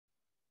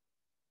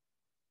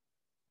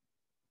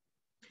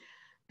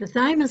The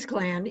thymus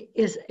gland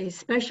is a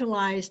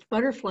specialized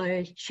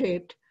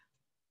butterfly-shaped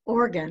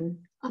organ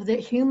of the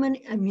human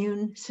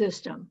immune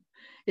system.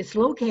 It's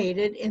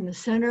located in the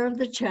center of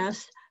the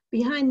chest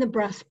behind the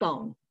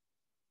breastbone.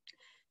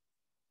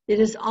 It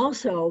is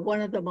also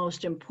one of the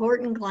most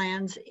important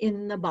glands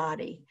in the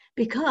body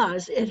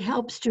because it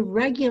helps to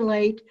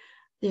regulate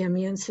the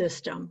immune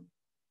system.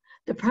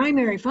 The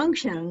primary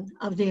function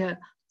of the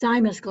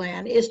thymus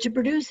gland is to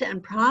produce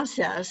and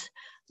process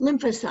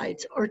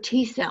lymphocytes or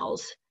T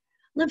cells.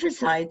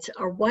 Lymphocytes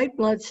are white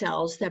blood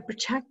cells that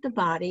protect the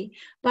body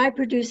by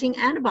producing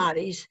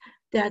antibodies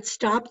that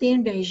stop the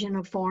invasion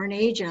of foreign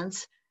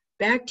agents,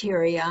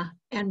 bacteria,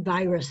 and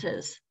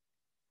viruses.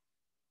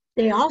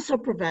 They also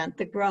prevent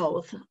the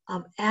growth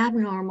of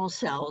abnormal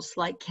cells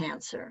like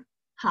cancer.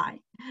 Hi,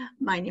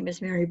 my name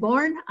is Mary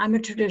Bourne. I'm a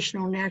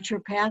traditional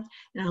naturopath,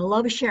 and I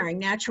love sharing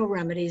natural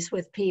remedies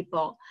with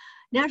people.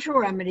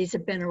 Natural remedies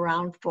have been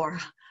around for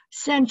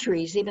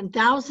centuries, even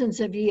thousands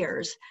of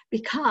years,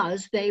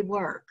 because they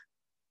work.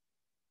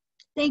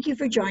 Thank you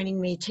for joining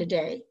me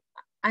today.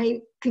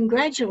 I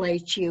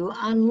congratulate you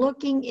on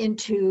looking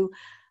into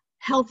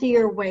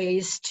healthier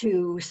ways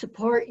to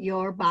support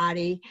your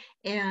body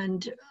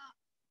and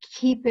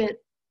keep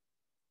it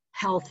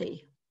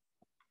healthy.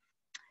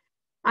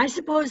 I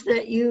hope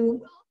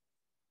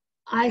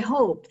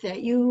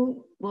that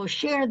you will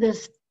share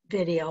this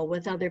video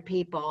with other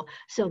people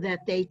so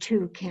that they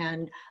too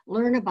can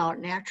learn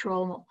about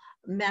natural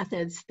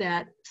methods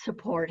that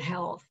support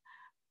health.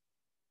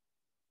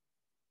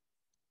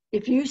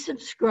 If you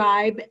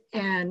subscribe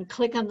and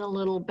click on the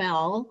little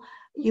bell,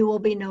 you will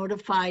be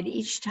notified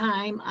each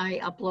time I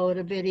upload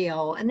a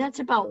video, and that's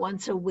about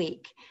once a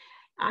week.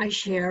 I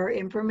share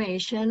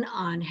information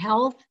on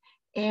health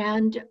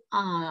and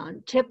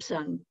tips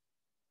on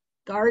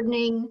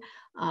gardening,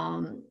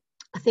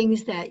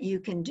 things that you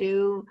can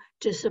do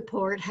to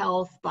support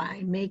health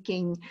by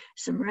making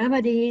some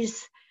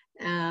remedies,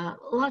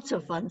 lots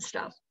of fun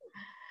stuff.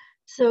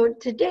 So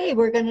today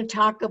we're going to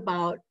talk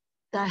about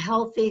the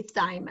healthy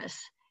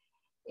thymus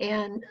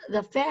and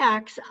the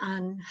facts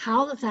on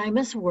how the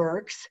thymus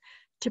works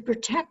to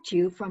protect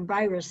you from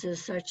viruses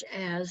such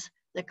as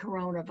the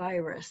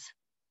coronavirus.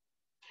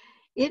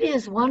 It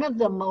is one of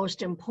the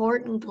most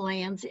important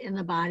glands in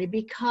the body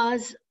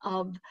because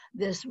of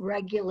this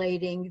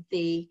regulating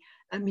the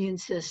immune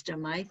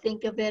system. I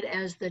think of it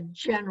as the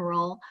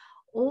general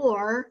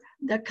or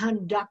the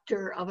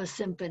conductor of a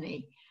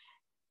symphony.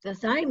 The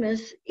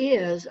thymus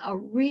is a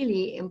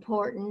really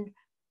important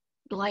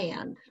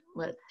gland.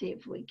 Let's see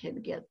if we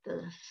can get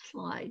the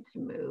slide to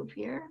move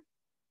here.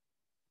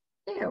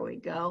 There we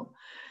go.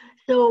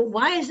 So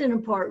why is it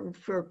important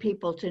for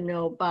people to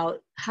know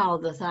about how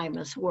the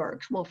thymus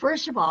works? Well,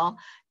 first of all,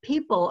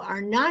 people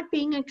are not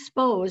being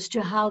exposed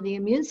to how the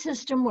immune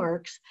system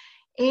works,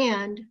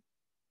 and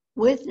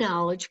with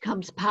knowledge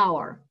comes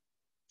power.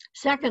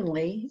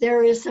 Secondly,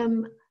 there is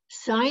some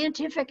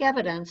scientific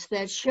evidence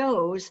that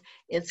shows,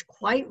 it's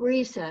quite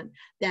recent,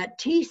 that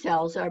T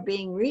cells are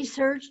being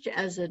researched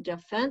as a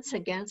defense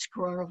against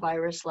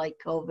coronavirus like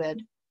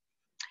COVID.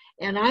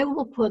 And I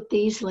will put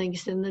these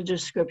links in the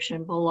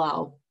description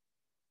below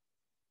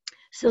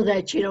so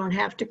that you don't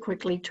have to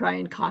quickly try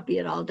and copy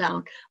it all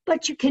down.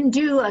 But you can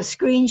do a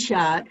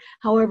screenshot,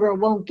 however, it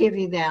won't give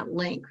you that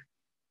link.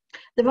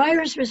 The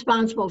virus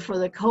responsible for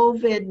the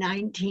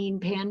COVID-19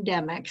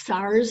 pandemic,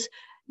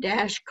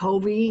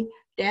 SARS-CoV-2,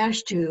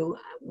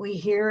 we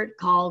hear it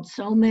called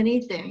so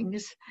many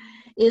things,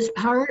 is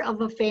part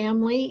of a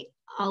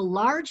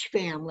large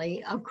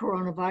family of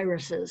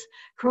coronaviruses.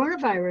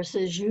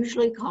 Coronaviruses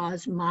usually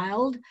cause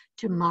mild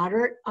to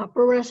moderate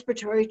upper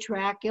respiratory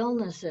tract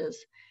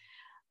illnesses,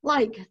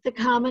 like the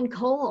common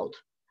cold.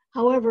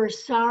 However,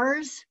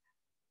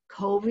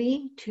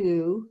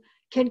 SARS-CoV-2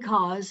 can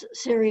cause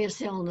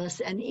serious illness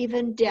and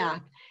even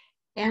death.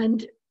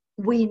 And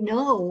we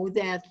know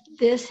that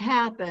this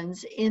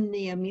happens in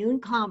the immune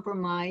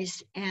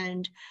compromised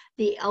and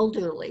the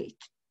elderly.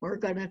 We're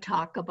going to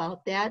talk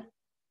about that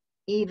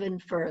even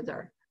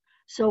further.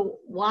 So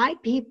why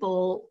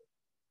people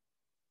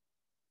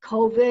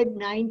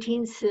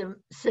COVID-19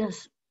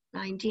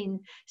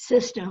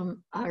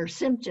 system or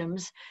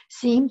symptoms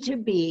seem to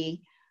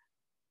be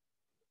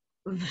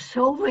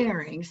so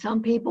varying.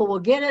 Some people will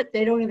get it,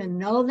 they don't even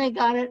know they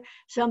got it.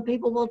 Some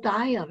people will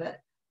die of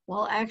it,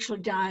 will actually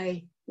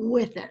die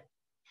with it.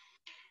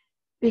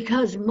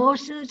 Because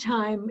most of the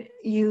time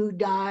you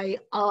die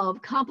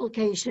of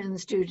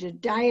complications due to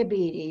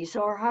diabetes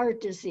or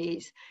heart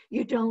disease.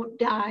 You don't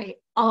die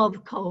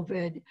of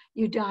COVID,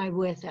 you die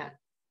with it.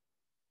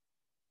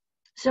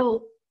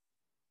 So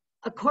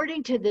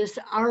according to this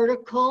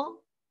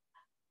article,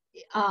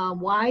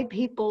 why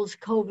people's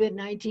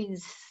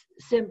COVID-19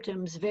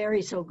 symptoms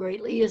vary so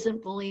greatly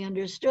isn't fully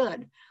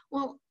understood.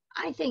 Well,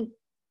 I think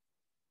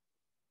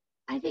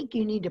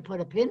you need to put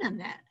a pin in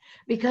that,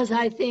 because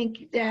I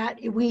think that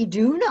we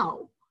do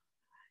know,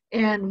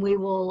 and we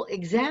will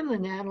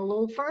examine that a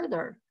little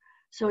further.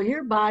 So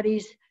your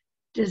body's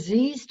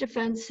Disease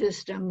defense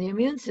system, the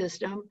immune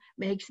system,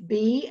 makes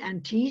B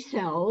and T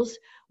cells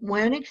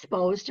when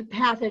exposed to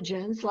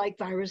pathogens like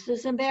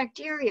viruses and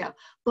bacteria.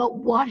 But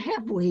what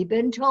have we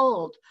been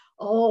told?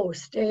 Oh,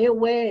 stay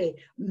away,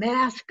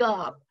 mask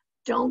up,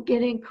 don't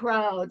get in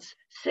crowds,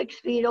 6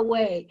 feet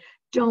away,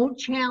 don't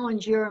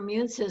challenge your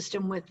immune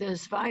system with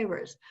this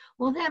virus.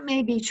 Well, that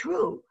may be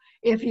true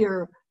if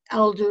you're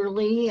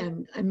elderly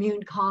and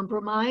immune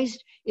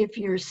compromised, if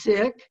you're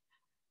sick.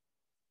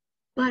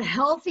 But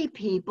healthy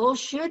people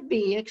should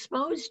be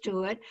exposed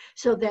to it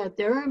so that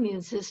their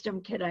immune system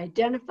can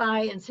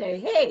identify and say,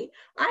 hey,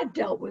 I've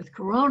dealt with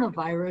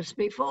coronavirus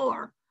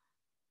before,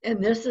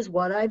 and this is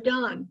what I've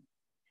done.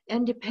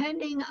 And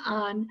depending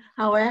on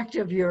how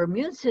active your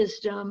immune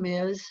system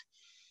is,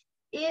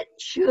 it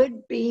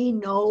should be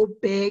no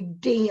big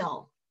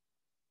deal.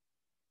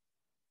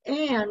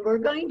 And we're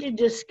going to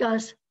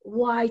discuss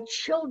why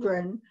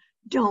children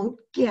don't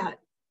get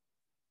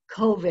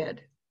COVID.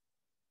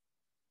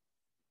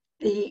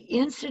 The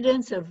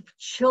incidence of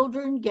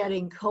children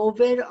getting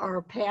COVID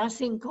or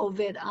passing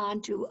COVID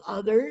on to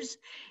others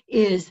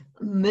is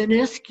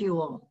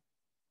minuscule.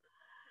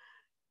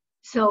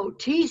 So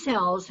T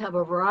cells have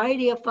a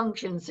variety of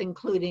functions,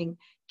 including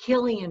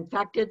killing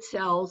infected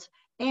cells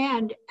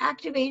and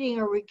activating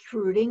or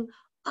recruiting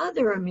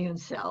other immune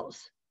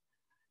cells.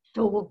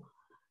 So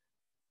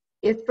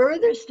it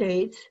further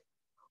states,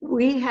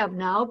 we have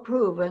now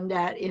proven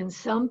that in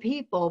some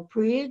people,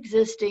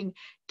 pre-existing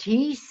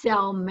T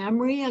cell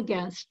memory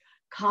against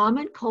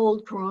common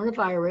cold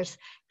coronavirus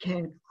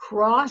can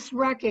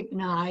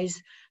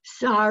cross-recognize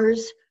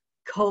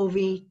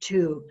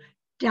SARS-CoV-2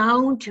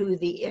 down to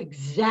the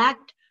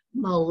exact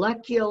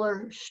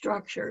molecular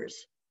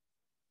structures.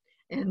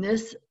 And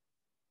this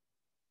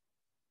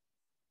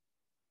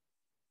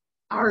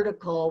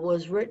article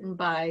was written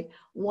by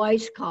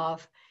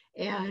Weisskopf,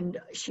 and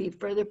she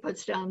further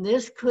puts down,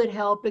 this could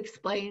help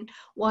explain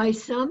why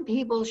some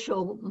people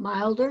show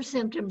milder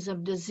symptoms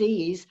of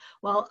disease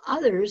while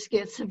others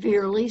get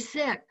severely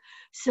sick.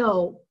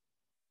 So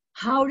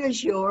how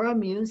does your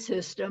immune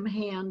system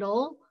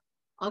handle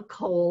a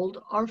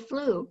cold or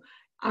flu?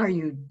 Are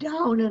you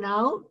down and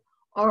out,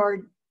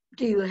 or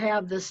do you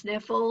have the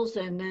sniffles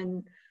and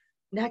then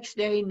next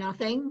day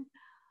nothing?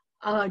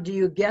 Do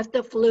you get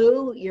the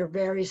flu? You're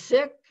very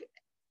sick,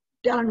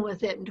 done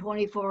with it in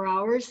 24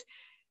 hours.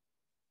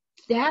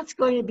 That's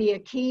going to be a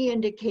key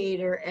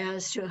indicator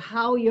as to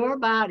how your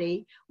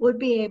body would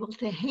be able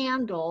to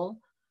handle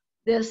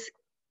this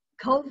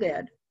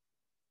COVID.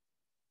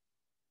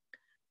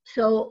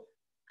 So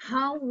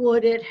how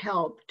would it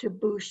help to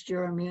boost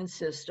your immune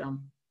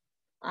system?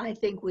 I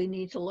think we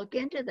need to look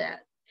into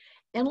that.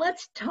 And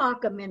let's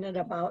talk a minute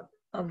about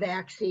a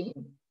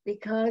vaccine,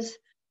 because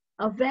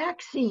a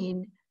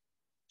vaccine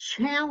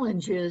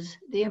challenges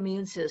the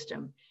immune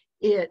system.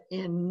 It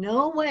in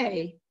no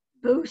way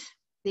boosts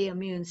the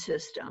immune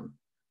system.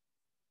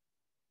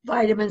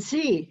 Vitamin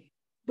C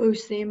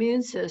boosts the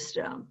immune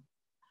system.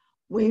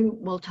 We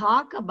will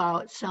talk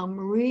about some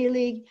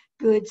really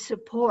good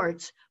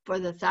supports for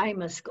the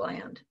thymus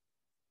gland.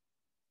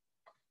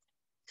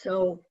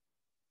 So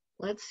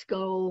let's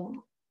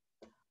go.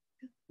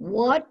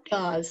 What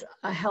does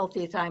a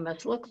healthy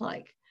thymus look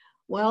like?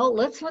 Well,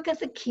 let's look at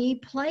the key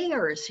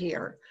players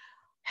here.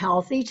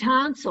 Healthy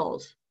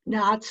tonsils,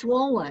 not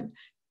swollen,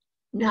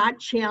 not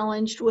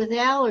challenged with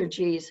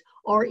allergies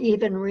or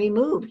even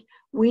removed.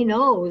 We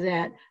know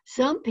that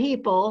some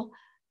people,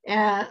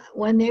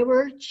 when they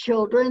were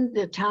children,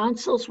 the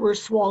tonsils were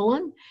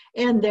swollen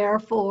and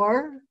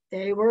therefore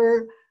they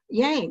were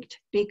yanked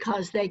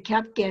because they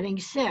kept getting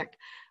sick.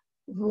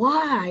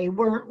 Why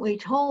weren't we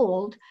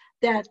told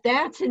that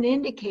that's an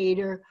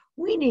indicator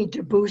we need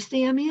to boost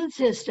the immune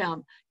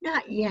system,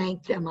 not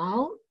yank them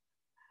out?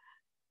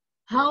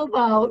 How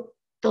about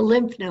the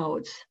lymph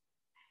nodes?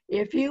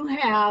 If you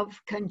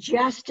have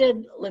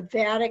congested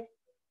lymphatic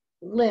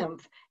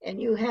lymph and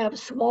you have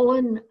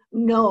swollen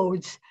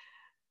nodes,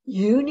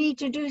 you need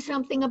to do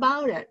something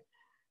about it.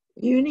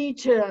 You need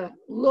to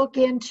look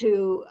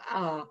into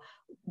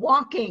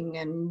walking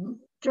and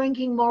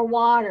drinking more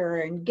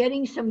water and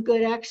getting some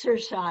good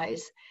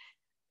exercise.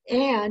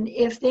 And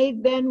if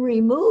they've been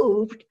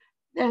removed,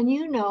 then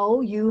you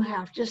know you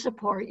have to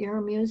support your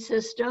immune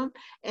system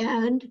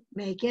and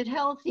make it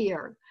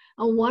healthier.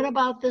 And what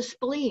about the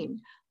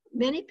spleen?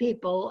 Many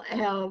people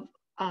have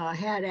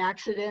had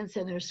accidents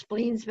and their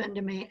spleen's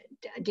been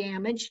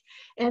damaged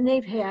and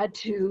they've had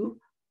to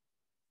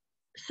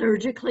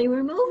surgically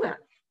remove it.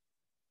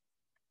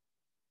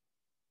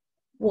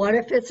 What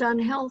if it's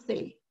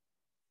unhealthy?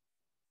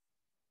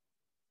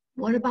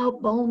 What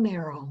about bone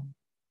marrow?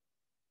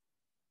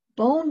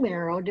 Bone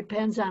marrow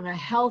depends on a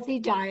healthy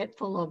diet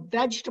full of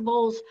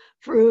vegetables,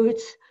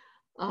 fruits,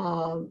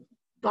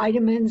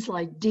 vitamins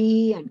like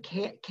D and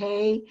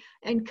K,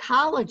 and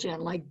collagen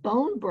like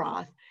bone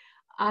broth.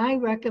 I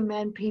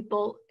recommend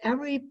people,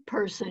 every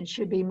person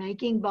should be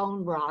making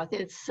bone broth.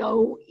 It's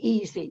so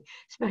easy,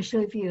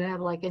 especially if you have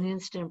like an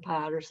Instant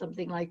Pot or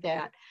something like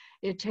that.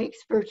 It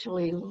takes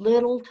virtually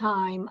little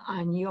time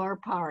on your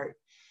part.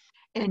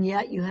 and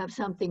yet you have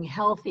something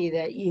healthy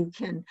that you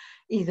can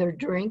either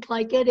drink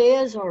like it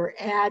is or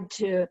add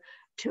to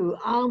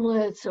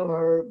omelets,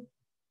 or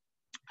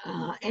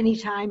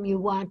anytime you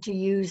want to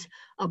use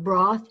a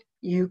broth,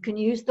 you can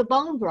use the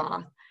bone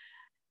broth.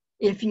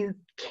 If you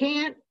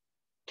can't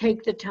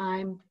take the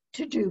time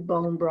to do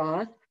bone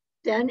broth,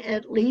 then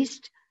at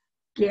least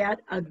get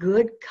a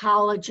good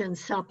collagen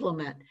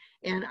supplement.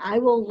 And I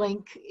will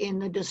link in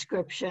the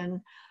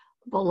description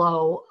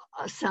below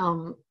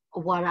some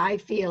what I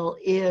feel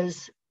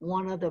is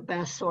one of the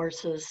best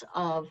sources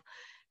of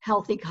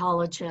healthy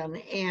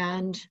collagen,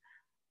 and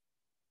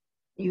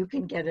you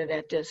can get it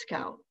at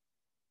discount.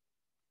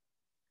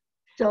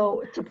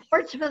 So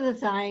supports for the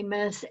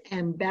thymus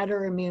and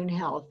better immune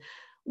health.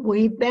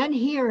 We've been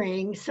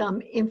hearing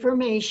some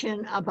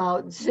information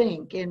about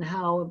zinc and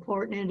how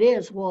important it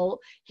is. Well,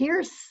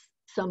 here's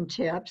some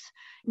tips.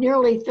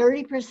 Nearly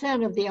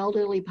 30% of the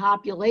elderly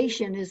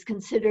population is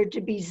considered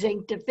to be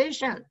zinc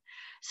deficient.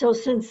 So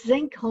since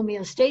zinc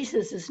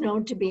homeostasis is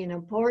known to be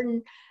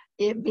important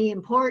in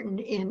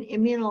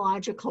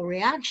immunological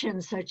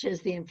reactions such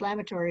as the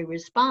inflammatory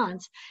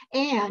response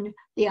and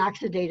the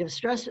oxidative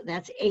stress,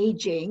 that's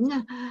aging,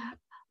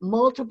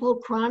 multiple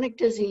chronic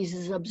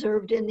diseases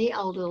observed in the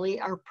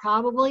elderly are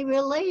probably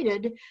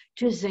related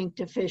to zinc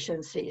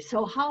deficiency.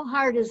 So how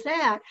hard is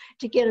that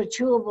to get a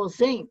chewable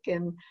zinc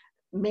and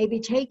maybe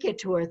take it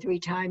 2 or 3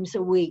 times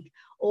a week?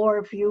 Or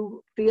if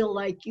you feel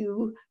like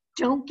you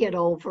don't get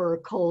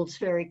over colds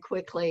very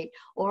quickly,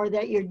 or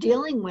that you're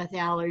dealing with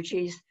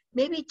allergies,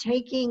 maybe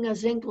taking a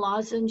zinc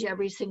lozenge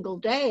every single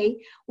day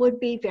would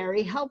be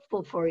very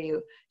helpful for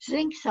you.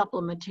 Zinc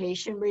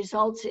supplementation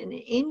results in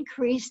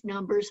increased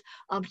numbers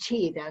of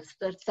T. That's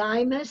the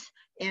thymus,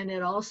 and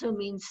it also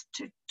means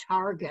to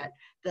target.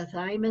 The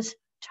thymus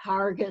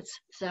targets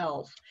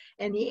cells.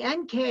 And the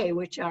NK,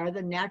 which are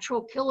the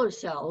natural killer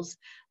cells,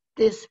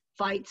 this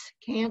fights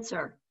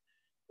cancer.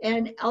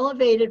 And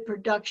elevated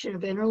production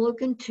of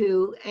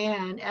interleukin-2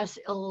 and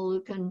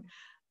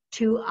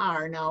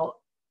S-interleukin-2R. Now,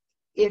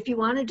 if you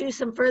want to do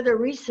some further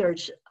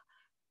research,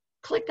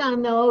 click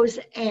on those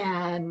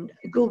and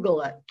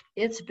Google it.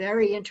 It's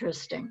very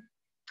interesting.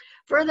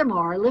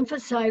 Furthermore,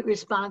 lymphocyte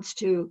response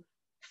to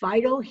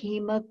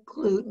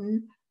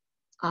phytohemagglutinin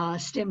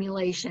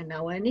stimulation.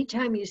 Now,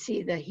 anytime you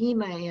see the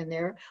hema in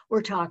there,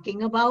 we're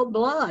talking about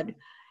blood,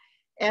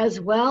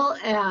 as well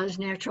as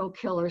natural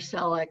killer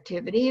cell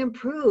activity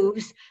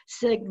improves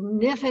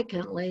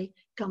significantly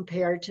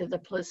compared to the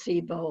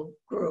placebo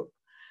group.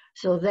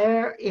 So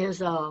there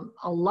is a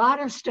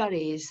lot of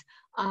studies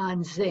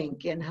on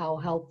zinc and how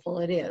helpful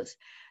it is.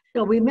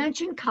 So we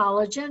mentioned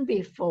collagen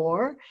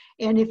before,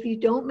 and if you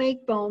don't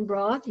make bone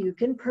broth, you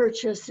can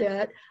purchase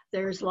it.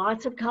 There's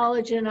lots of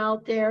collagen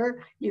out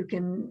there. You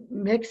can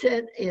mix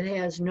it. It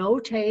has no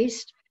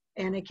taste,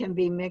 and it can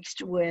be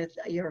mixed with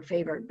your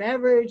favorite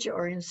beverage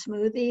or in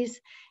smoothies,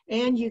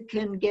 and you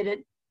can get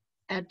it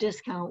at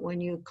discount when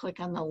you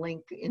click on the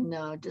link in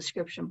the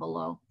description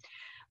below.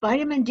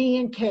 Vitamin D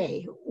and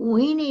K,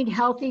 we need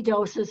healthy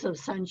doses of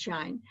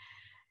sunshine.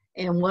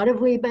 And what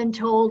have we been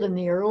told in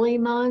the early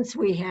months?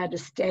 We had to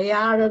stay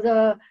out of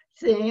the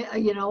thing,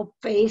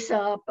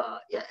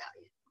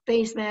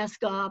 face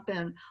mask up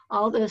and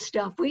all this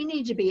stuff. We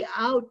need to be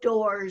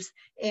outdoors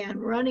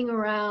and running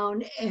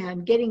around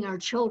and getting our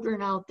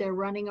children out there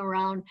running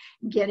around,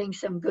 getting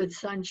some good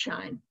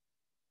sunshine.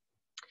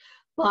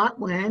 But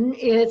when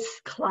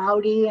it's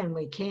cloudy and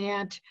we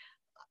can't,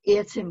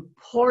 it's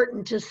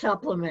important to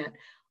supplement.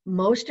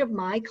 Most of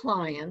my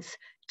clients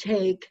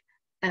take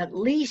at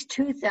least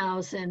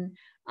 2,000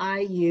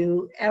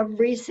 IU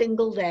every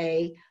single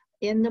day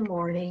in the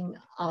morning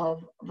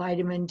of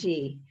vitamin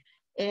D.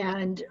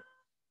 And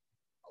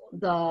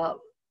the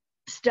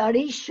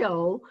studies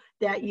show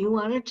that you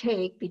want to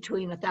take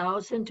between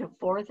 1,000 to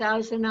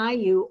 4,000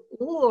 IU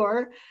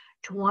or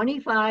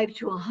 25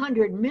 to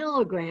 100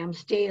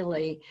 milligrams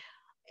daily.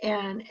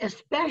 And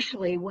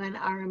especially when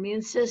our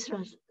immune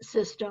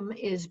system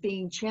is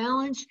being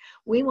challenged,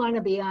 we want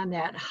to be on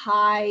that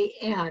high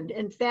end.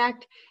 In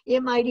fact,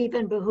 it might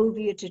even behoove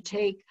you to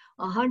take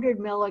 100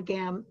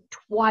 milligram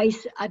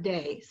twice a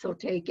day. So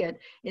take it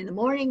in the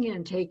morning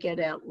and take it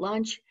at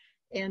lunch,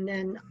 and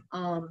then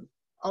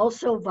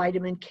also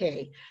vitamin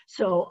K.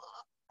 So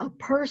a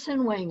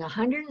person weighing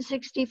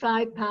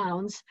 165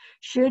 pounds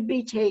should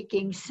be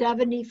taking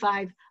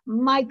 75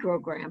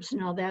 micrograms.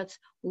 Now that's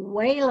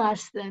way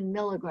less than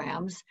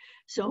milligrams.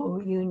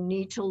 So you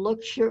need to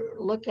look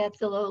at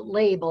the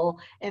label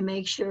and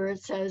make sure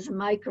it says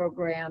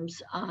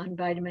micrograms on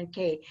vitamin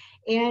K.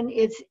 And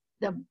it's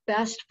the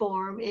best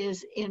form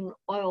is in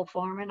oil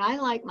form. And I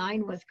like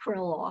mine with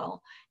krill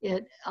oil.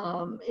 It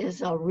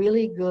is a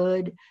really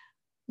good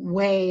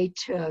way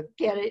to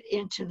get it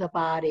into the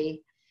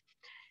body.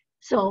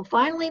 So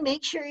finally,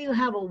 make sure you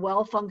have a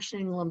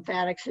well-functioning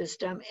lymphatic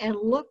system and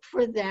look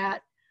for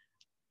that.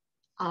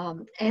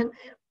 And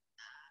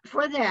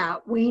for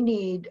that, we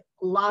need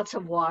lots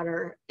of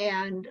water.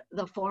 And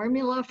the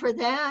formula for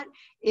that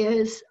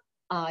is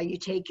you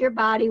take your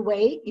body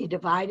weight, you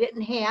divide it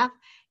in half,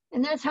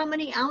 And that's how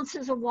many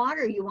ounces of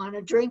water you want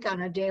to drink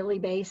on a daily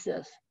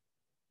basis.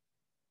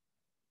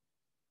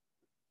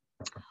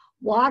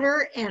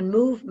 Water and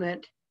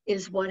movement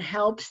is what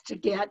helps to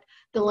get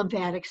the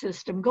lymphatic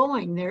system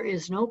going. There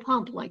is no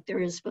pump like there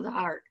is for the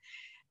heart.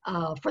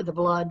 For the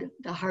blood,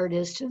 the heart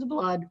is to the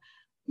blood.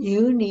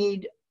 You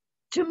need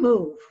to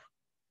move,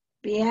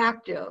 be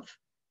active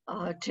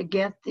to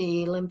get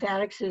the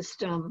lymphatic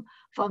system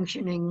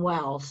functioning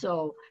well.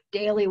 So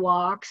daily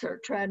walks or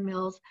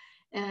treadmills.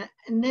 And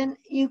then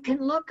you can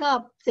look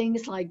up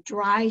things like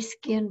dry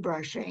skin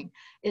brushing.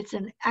 It's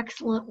an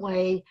excellent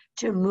way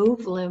to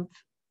move lymph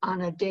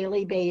on a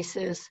daily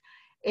basis,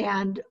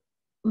 and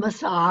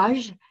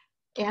massage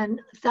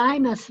and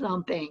thymus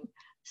thumping.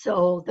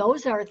 So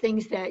those are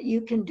things that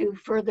you can do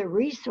further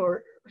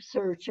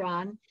research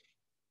on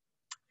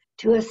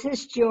to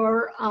assist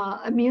your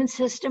immune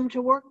system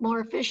to work more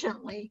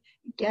efficiently,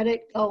 get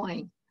it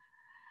going.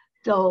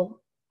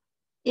 So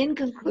in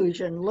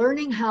conclusion,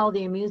 learning how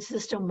the immune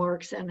system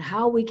works and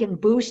how we can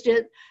boost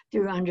it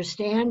through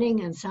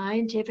understanding and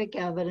scientific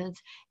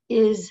evidence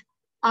is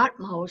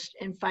utmost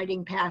in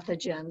fighting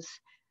pathogens.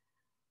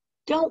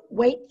 Don't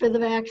wait for the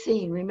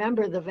vaccine.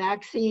 Remember, the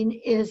vaccine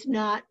is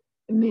not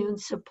immune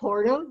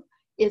supportive,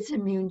 it's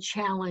immune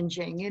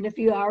challenging. And if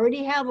you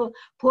already have a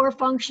poor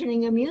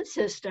functioning immune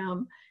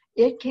system,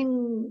 you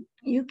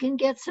can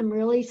get some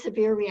really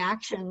severe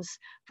reactions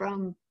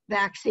from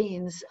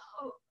vaccines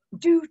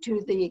due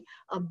to the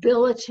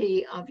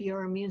ability of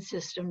your immune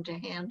system to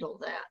handle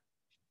that.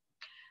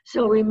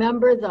 So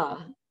remember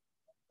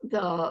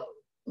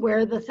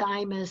where the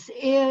thymus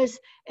is,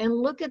 and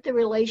look at the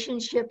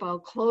relationship, how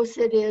close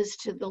it is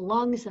to the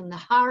lungs and the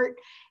heart,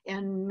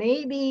 and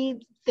maybe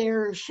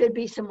there should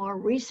be some more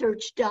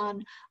research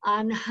done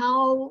on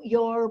how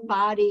your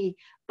body,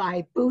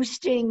 by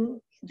boosting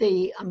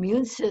the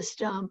immune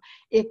system,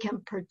 it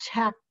can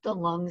protect the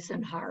lungs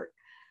and heart,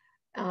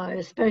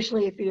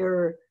 especially if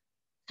you're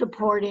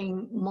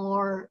supporting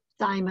more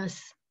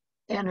thymus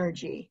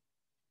energy.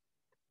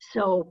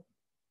 So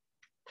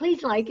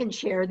please like and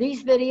share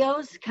these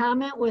videos,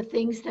 comment with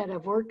things that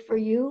have worked for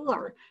you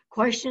or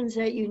questions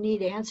that you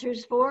need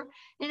answers for,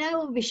 and I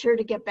will be sure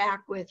to get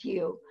back with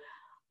you.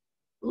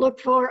 Look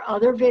for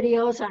other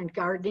videos on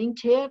gardening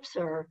tips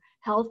or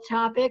health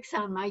topics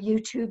on my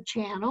YouTube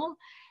channel,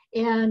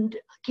 and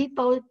keep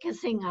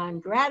focusing on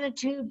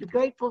gratitude, be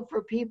grateful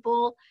for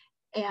people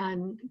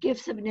and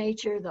gifts of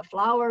nature, the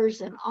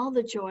flowers and all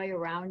the joy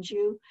around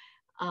you.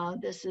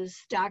 This is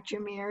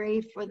Dr.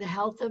 Mary for the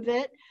Health of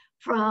It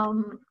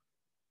from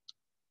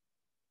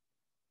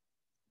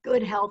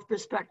Good Health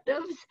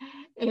Perspectives.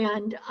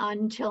 And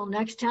until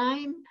next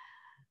time,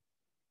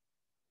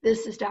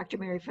 this is Dr.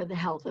 Mary for the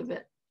Health of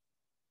It.